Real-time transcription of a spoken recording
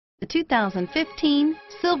The 2015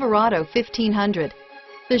 Silverado 1500.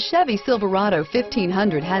 The Chevy Silverado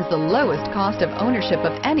 1500 has the lowest cost of ownership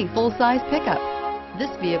of any full-size pickup.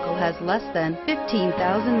 This vehicle has less than 15,000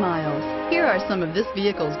 miles. Here are some of this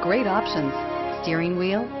vehicle's great options: steering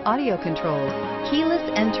wheel audio controls, keyless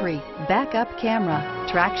entry, backup camera,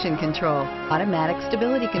 traction control, automatic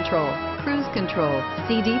stability control, cruise control,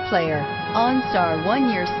 CD player, OnStar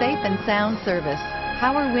 1-year safe and sound service,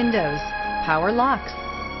 power windows, power locks.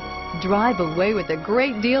 Drive away with a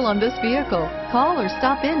great deal on this vehicle. Call or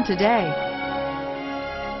stop in today.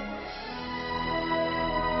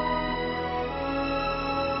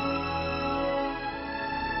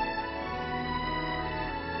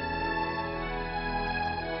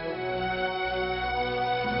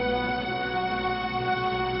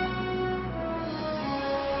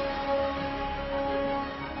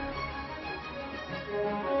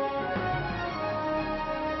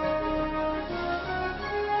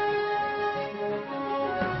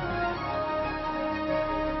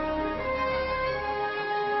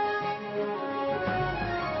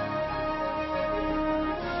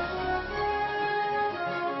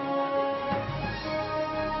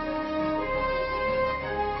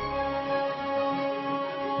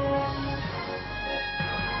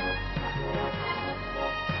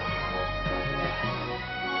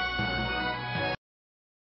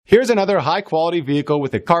 Here's another high-quality vehicle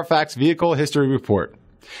with a Carfax Vehicle History Report.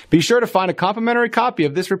 Be sure to find a complimentary copy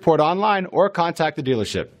of this report online or contact the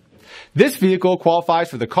dealership. This vehicle qualifies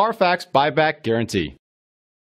for the Carfax Buyback Guarantee.